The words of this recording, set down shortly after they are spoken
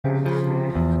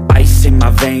Ice in my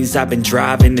veins, I've been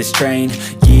driving this train.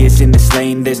 Years in this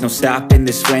lane, there's no stopping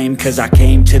this flame. Cause I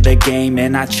came to the game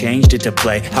and I changed it to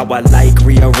play how I like,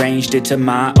 rearranged it to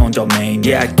my own domain.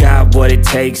 Yeah, I got what it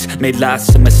takes, made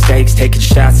lots of mistakes, taking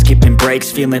shots, skipping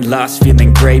breaks, feeling lost,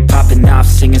 feeling great, popping off,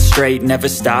 singing straight, never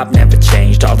stopped, never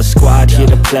changed. All the squad here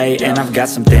to play and I've got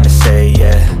something to say,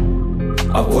 yeah.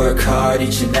 I work hard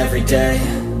each and every day,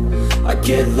 I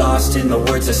get lost in the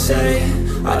words I say.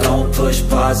 I don't push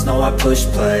pause, no I push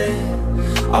play.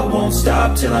 I won't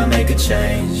stop till I make a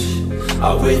change.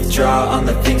 I withdraw on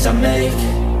the things I make.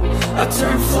 I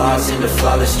turn flaws into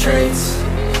flawless traits.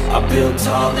 I build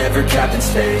tall, never capped in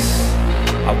space.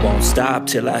 I won't stop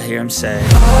till I hear him say,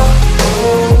 oh,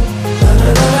 oh, la,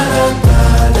 la, la, la, la.